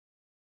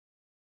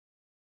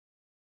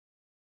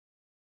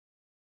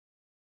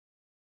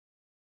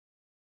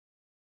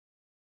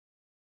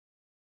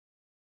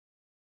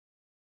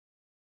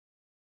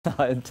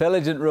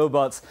Intelligent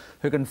robots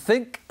who can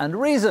think and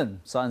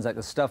reason. Sounds like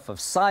the stuff of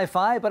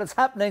sci-fi, but it's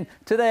happening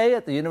today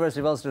at the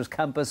University of Ulster's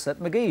campus at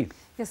Magee.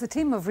 Yes, a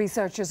team of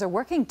researchers are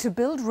working to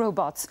build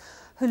robots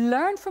who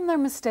learn from their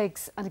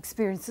mistakes and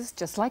experiences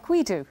just like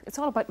we do. It's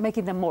all about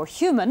making them more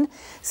human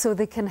so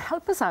they can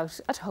help us out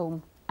at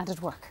home and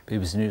at work.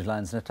 BBC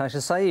Newsline's Natasha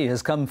Sayi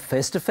has come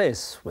face to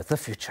face with the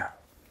future.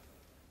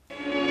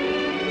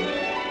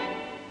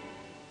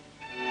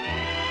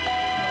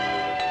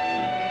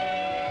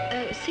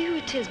 See who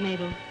it is,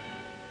 Mabel.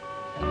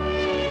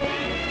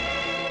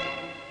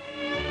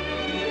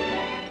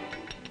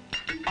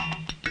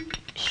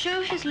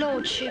 Show his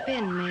lordship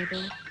in,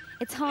 Mabel.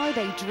 It's how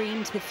they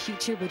dreamed the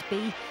future would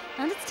be,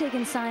 and it's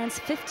taken science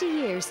 50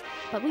 years,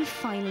 but we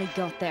finally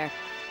got there.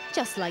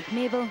 Just like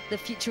Mabel, the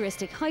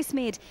futuristic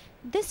housemaid,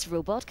 this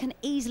robot can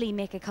easily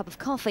make a cup of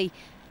coffee,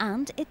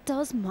 and it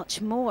does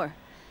much more.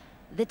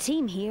 The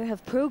team here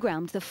have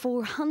programmed the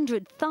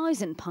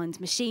 £400,000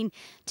 machine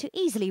to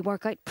easily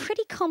work out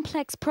pretty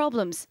complex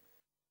problems.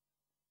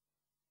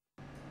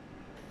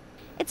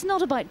 It's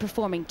not about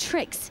performing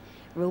tricks.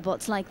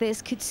 Robots like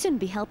this could soon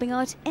be helping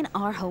out in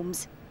our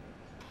homes.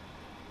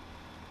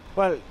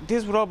 Well,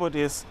 this robot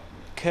is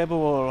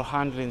capable of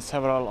handling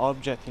several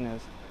objects in a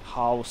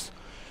house.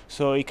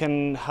 So it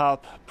can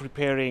help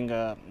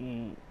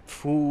preparing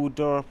food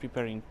or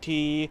preparing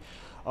tea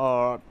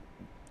or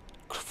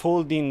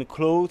folding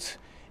clothes.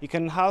 It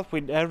can help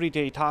with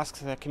everyday tasks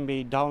that can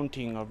be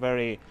daunting or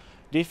very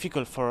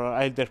difficult for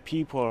elder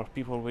people or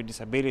people with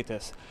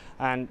disabilities.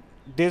 And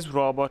this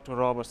robot or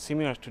robots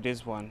similar to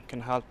this one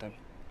can help them.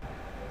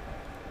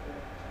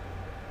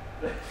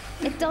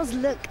 It does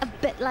look a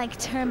bit like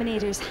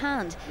Terminator's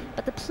hand,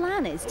 but the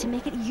plan is to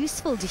make it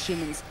useful to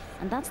humans,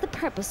 and that's the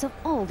purpose of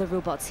all the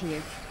robots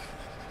here.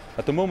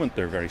 At the moment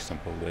they're very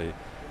simple.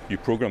 You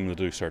program them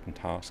to do certain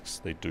tasks,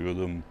 they do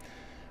them,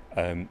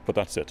 but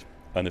that's it.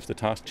 And if the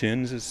task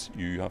changes,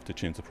 you have to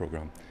change the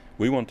program.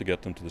 We want to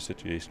get them to the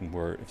situation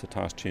where if the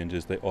task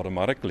changes, they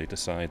automatically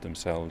decide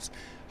themselves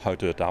how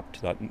to adapt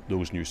to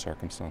those new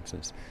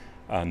circumstances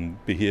and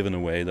behave in a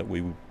way that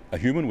a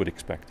human would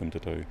expect them to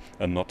do,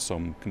 and not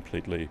some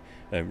completely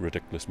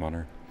ridiculous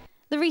manner.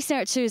 The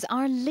researchers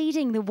are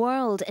leading the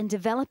world in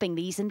developing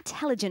these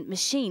intelligent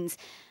machines,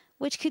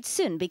 which could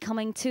soon be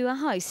coming to a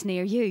house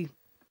near you.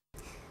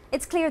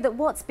 It's clear that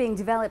what's being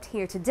developed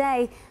here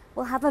today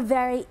will have a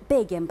very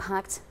big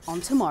impact on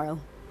tomorrow.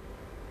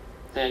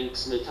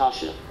 Thanks,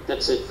 Natasha.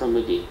 That's it from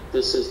Magee.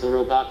 This is the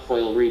Robot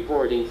Foil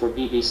reporting for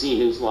BBC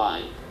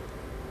Newsline.